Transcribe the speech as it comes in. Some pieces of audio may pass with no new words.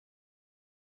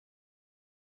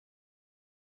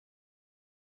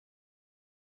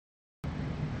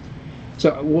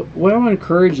So what I want to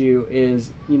encourage you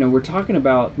is, we're talking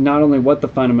about not only what the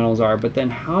fundamentals are, but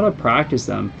then how to practice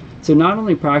them. So not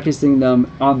only practicing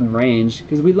them on the range,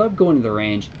 because we love going to the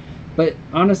range, but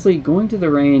honestly, going to the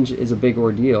range is a big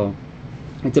ordeal.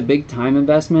 It's a big time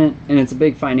investment, and it's a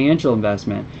big financial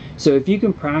investment. So if you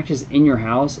can practice in your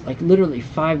house, like literally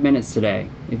 5 minutes today,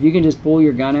 if you can just pull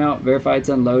your gun out, verify it's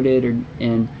unloaded,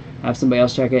 and have somebody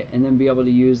else check it, and then be able to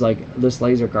use like this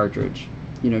laser cartridge,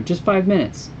 just 5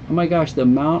 minutes. Oh my gosh, the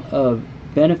amount of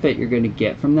benefit you're going to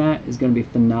get from that is going to be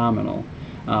phenomenal.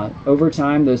 Over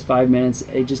time, those 5 minutes,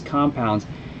 it just compounds.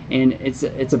 And it's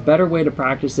a better way to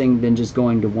practicing than just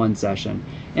going to one session.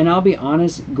 And I'll be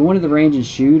honest, going to the range and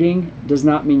shooting does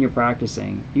not mean you're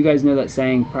practicing. You guys know that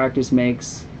saying, practice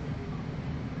makes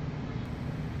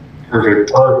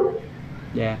perfect.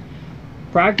 Yeah.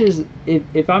 Practice,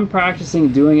 if I'm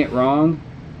practicing doing it wrong,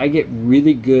 I get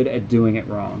really good at doing it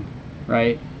wrong,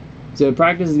 right? So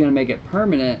practice is going to make it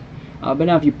permanent, but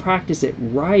now if you practice it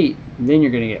right, then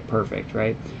you're going to get perfect,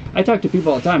 right? I talk to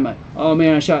people all the time, like, oh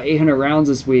man, I shot 800 rounds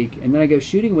this week, and then I go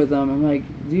shooting with them. I'm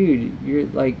like, dude, you're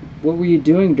like, what were you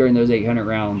doing during those 800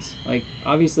 rounds? Like,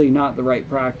 obviously not the right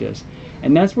practice.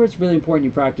 And that's where it's really important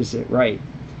you practice it right.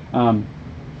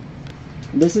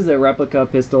 This is a replica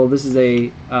pistol. This is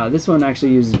this one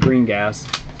actually uses green gas,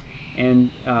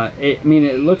 and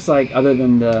it looks like, other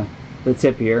than the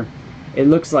tip here, it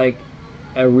looks like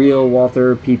a real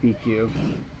Walther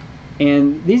PPQ.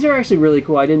 And these are actually really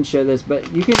cool. I didn't show this, but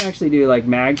you can actually do like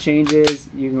mag changes.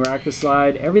 You can rack the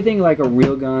slide, everything like a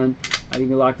real gun. You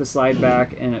can lock the slide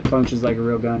back, and it functions like a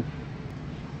real gun.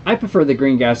 I prefer the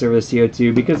green gas over the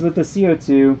CO2 because with the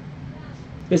CO2,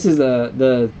 this is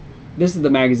the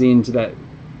magazine to that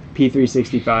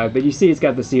P365, but you see it's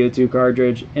got the CO2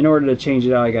 cartridge. In order to change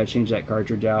it out, I got to change that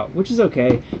cartridge out, which is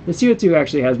okay. The CO2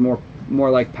 actually has more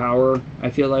like power,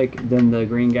 I feel like, than the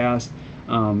green gas,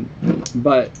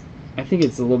 but I think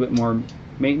it's a little bit more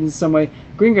maintenance some way.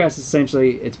 Green gas,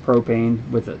 essentially, it's propane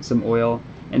with some oil,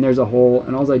 and there's a hole,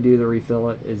 and all I do to refill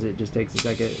it is it just takes a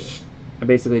second. I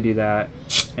basically do that,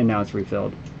 and now it's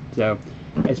refilled. So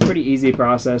it's a pretty easy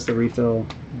process to refill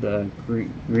the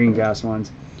green gas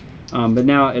ones. But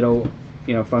now it'll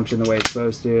function the way it's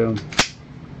supposed to.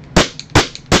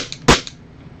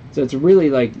 So it's a really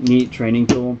like neat training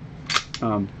tool.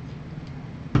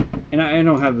 And I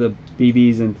don't have the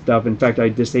BBs and stuff. In fact, I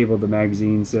disabled the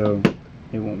magazine, so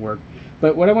it won't work.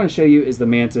 But what I want to show you is the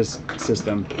Mantis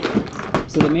system.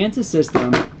 So the Mantis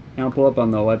system, and I'll pull up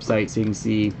on the website so you can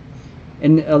see.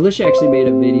 And Alicia actually made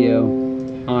a video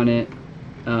on it.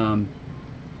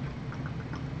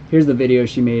 Here's the video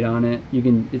she made on it.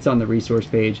 It's on the resource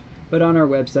page. But on our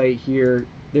website here,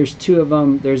 there's two of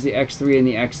them. There's the X3 and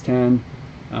the X10,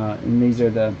 and these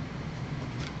are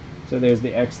so there's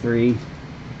the X3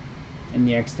 and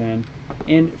the X10.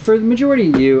 And for the majority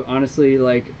of you, honestly,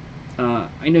 like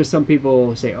I know some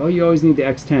people say, oh, you always need the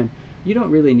X10. You don't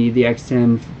really need the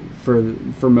X10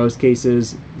 for most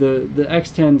cases. The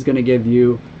X10 is going to give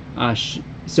you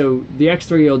so the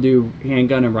X3 will do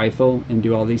handgun and rifle and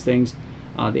do all these things.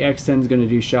 The X10 is going to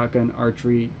do shotgun,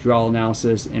 archery, draw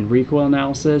analysis, and recoil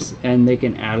analysis, and they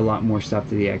can add a lot more stuff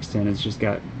to the X10. It's just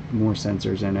got more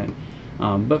sensors in it.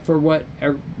 But for what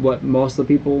most of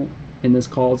the people in this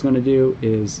call is going to do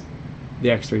is the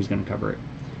X3 is going to cover it.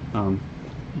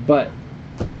 But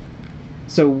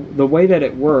so the way that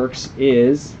it works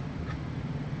is,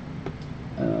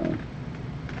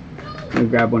 let me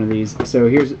grab one of these. So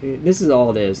this is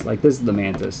all it is. Like, this is the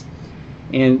Mantis.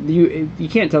 And you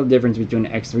can't tell the difference between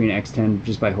X3 and X10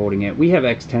 just by holding it. We have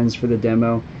X10s for the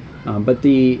demo, but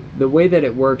the way that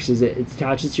it works is it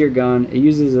attaches to your gun. It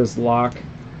uses this lock,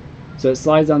 so it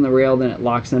slides on the rail, then it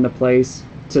locks into place.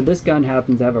 So this gun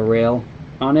happens to have a rail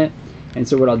on it, and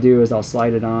so what I'll do is I'll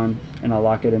slide it on and I'll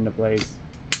lock it into place.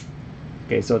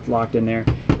 Okay, so it's locked in there.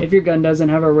 If your gun doesn't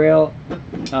have a rail,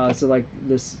 so like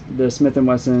the Smith &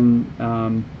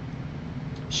 Wesson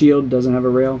Shield doesn't have a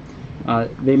rail.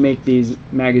 They make these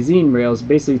magazine rails.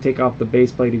 Basically take off the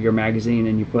base plate of your magazine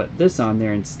and you put this on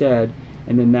there instead,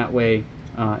 and then that way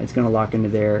it's going to lock into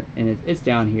there, and it's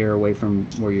down here away from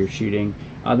where you're shooting.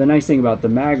 The nice thing about the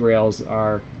mag rails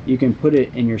are you can put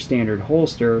it in your standard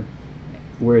holster,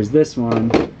 whereas this one,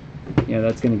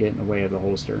 that's going to get in the way of the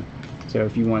holster. So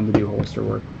if you wanted to do holster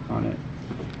work on it,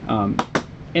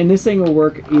 and this thing will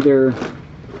work either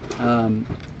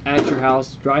at your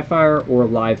house, dry fire or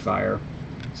live fire.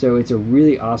 So it's a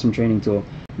really awesome training tool.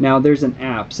 Now there's an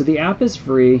app. So the app is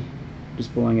free.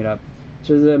 Just pulling it up.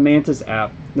 So the Mantis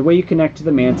app. The way you connect to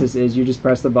the Mantis is you just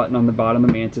press the button on the bottom of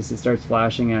the Mantis. It starts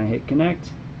flashing and I hit connect.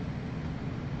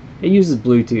 It uses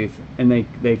Bluetooth and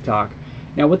they talk.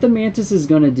 Now what the Mantis is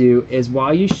going to do is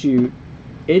while you shoot,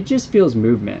 it just feels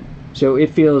movement. So it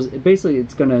feels, basically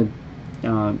it's going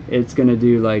to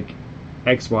do like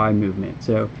XY movement.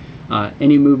 So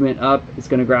any movement up, it's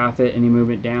going to graph it. Any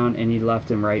movement down, any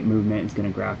left and right movement, it's going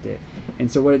to graph it.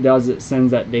 And so what it does, it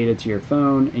sends that data to your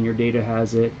phone, and your data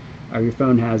has it, or your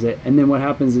phone has it. And then what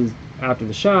happens is after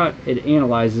the shot, it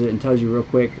analyzes it and tells you real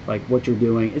quick like what you're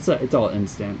doing. It's all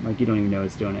instant, like you don't even know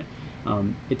it's doing it.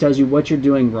 It tells you what you're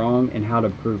doing wrong and how to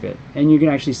improve it. And you can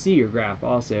actually see your graph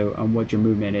also on what your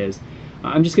movement is.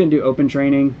 I'm just going to do open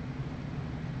training.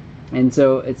 And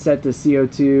so it's set to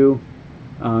CO2,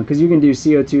 because you can do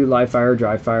CO2, live fire,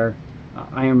 dry fire.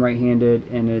 I am right-handed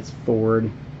and it's forward,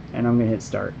 and I'm going to hit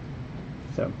start.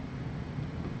 So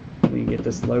let me get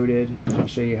this loaded and I'll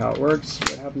show you how it works,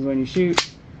 what happens when you shoot.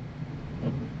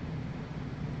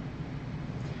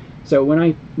 So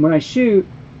when I shoot,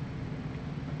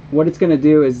 what it's going to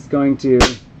do is it's going to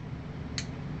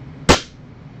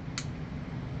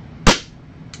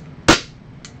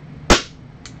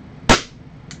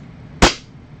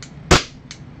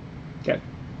okay.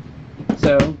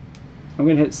 So I'm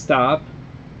going to hit stop,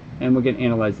 and we're going to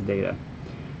analyze the data.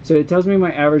 So it tells me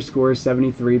my average score is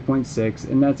 73.6,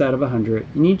 and that's out of 100.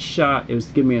 In each shot, it was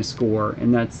to give me a score,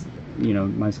 and that's, you know,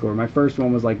 my score. My first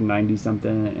one was like 90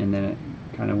 something, and then it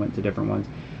kind of went to different ones.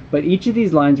 But each of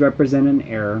these lines represent an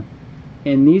error,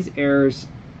 and these errors,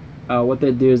 what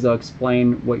they do is they'll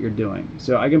explain what you're doing.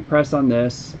 So I can press on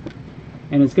this,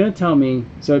 and it's going to tell me.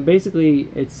 So basically,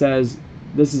 it says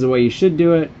this is the way you should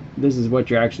do it. This is what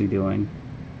you're actually doing,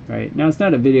 right? Now it's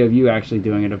not a video of you actually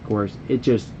doing it, of course. It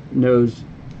just knows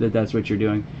that that's what you're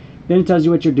doing. Then it tells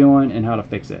you what you're doing and how to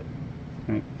fix it,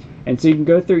 right? And so you can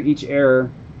go through each error,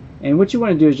 and what you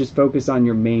want to do is just focus on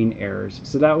your main errors.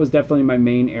 So that was definitely my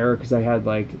main error, because I had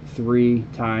like 3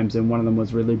 times, and one of them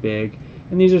was really big.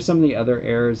 And these are some of the other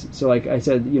errors. So like I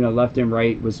said, you know, left and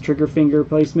right was trigger finger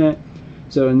placement.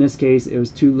 So in this case, it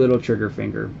was too little trigger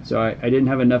finger. So I didn't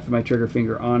have enough of my trigger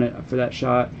finger on it for that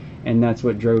shot, and that's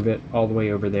what drove it all the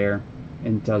way over there,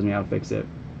 and tells me how to fix it.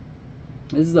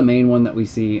 This is the main one that we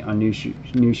see on new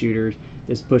shooters,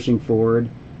 is pushing forward,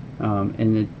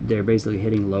 and they're basically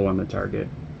hitting low on the target.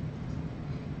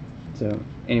 So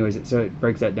anyways, so it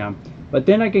breaks that down. But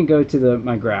then I can go to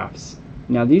my graphs.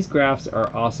 Now these graphs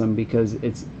are awesome, because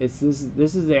this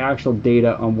is the actual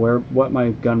data on what my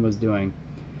gun was doing.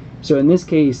 So in this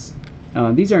case,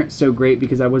 these aren't so great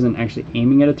because I wasn't actually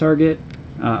aiming at a target.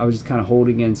 I was just kind of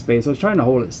holding it in space. I was trying to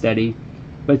hold it steady.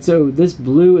 But so this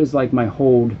blue is like my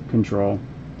hold control.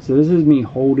 So this is me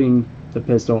holding the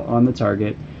pistol on the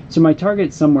target. So my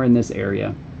target's somewhere in this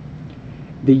area.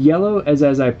 The yellow is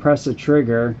as I press the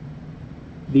trigger.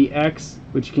 The X,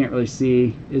 which you can't really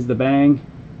see, is the bang.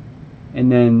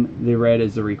 And then the red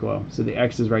is the recoil. So the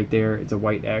X is right there. It's a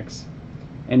white X.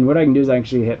 And what I can do is I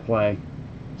actually hit play.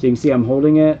 So you can see I'm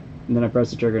holding it, and then I press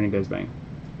the trigger and it goes bang.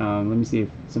 Let me see if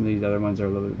some of these other ones are a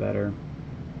little bit better.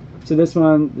 So this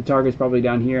one, the target's probably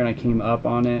down here, and I came up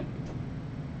on it.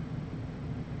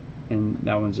 And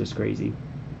that one's just crazy,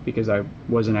 because I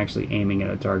wasn't actually aiming at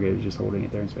a target, I was just holding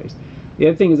it there in space. The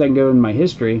other thing is I can go in my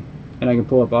history, and I can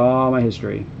pull up all my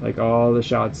history, like all the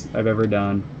shots I've ever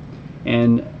done.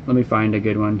 And let me find a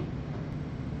good one.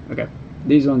 Okay,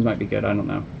 these ones might be good, I don't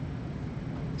know.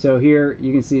 So here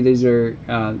you can see these are,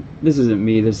 this isn't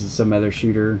me, this is some other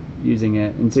shooter using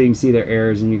it. And so you can see their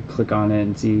errors, and you click on it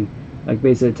and see, like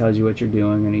basically it tells you what you're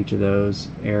doing on each of those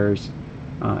errors.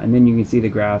 And then you can see the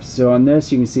graphs. So on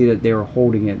this you can see that they were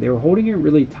holding it. They were holding it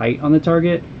really tight on the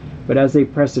target, but as they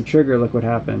pressed the trigger, look what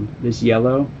happened. This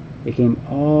yellow, it came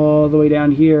all the way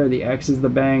down here. The X is the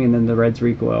bang, and then the red's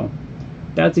recoil.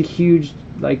 That's a huge,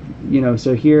 like, you know,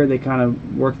 so here they kind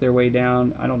of work their way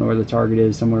down. I don't know where the target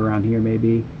is, somewhere around here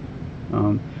maybe.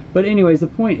 But anyways, the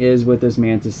point is with this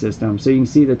Mantis system, so you can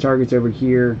see the target's over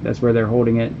here, that's where they're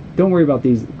holding it. Don't worry about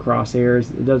these crosshairs,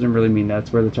 it doesn't really mean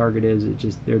that's where the target is,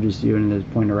 they're just using it as a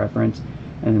point of reference,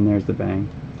 and then there's the bang.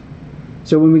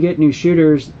 So when we get new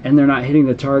shooters and they're not hitting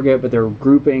the target, but they're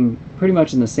grouping pretty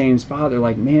much in the same spot, they're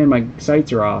like, man, my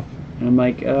sights are off. And I'm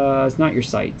like, it's not your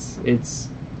sights, it's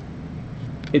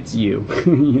you,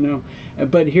 you know.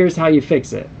 But here's how you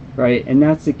fix it, right? And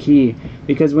that's the key,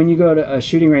 because when you go to a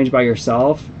shooting range by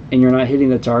yourself and you're not hitting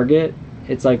the target,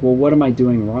 it's like, well, what am I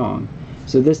doing wrong?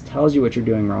 So this tells you what you're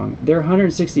doing wrong. They're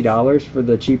 $160 for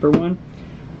the cheaper one,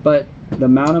 but the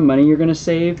amount of money you're going to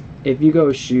save if you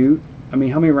go shoot, I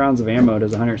mean, how many rounds of ammo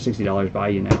does $160 buy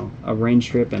you now? A range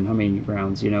trip, and how many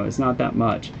rounds? You know, it's not that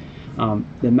much.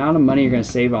 The amount of money you're going to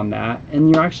save on that,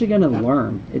 and you're actually going to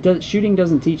learn. Shooting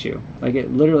doesn't teach you. Like,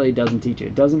 it literally doesn't teach you.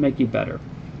 It doesn't make you better.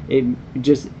 it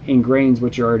just ingrains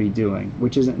what you're already doing,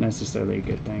 which isn't necessarily a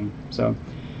good thing. So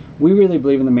we really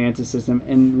believe in the Mantis system,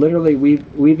 and literally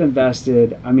we've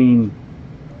invested, I mean,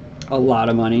 a lot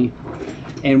of money,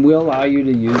 and we'll allow you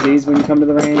to use these when you come to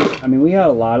the range. I mean, we got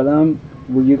a lot of them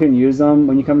where you can use them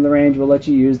when you come to the range. We'll let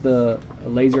you use the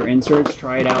laser inserts,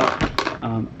 try it out.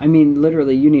 I mean,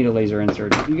 literally, you need a laser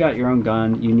insert. If you got your own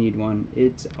gun, you need one.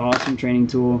 It's an awesome training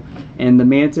tool, and the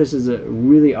Mantis is a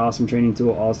really awesome training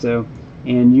tool also,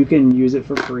 and you can use it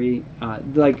for free.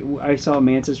 Like, I saw a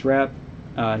Mantis rep,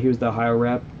 he was the Ohio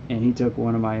rep, and he took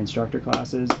one of my instructor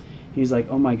classes. He's like,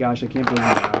 oh my gosh, I can't believe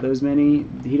you have those many.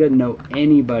 He doesn't know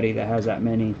anybody that has that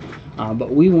many.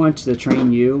 But we want to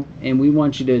train you, and we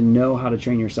want you to know how to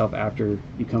train yourself after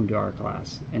you come to our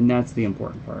class, and that's the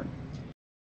important part.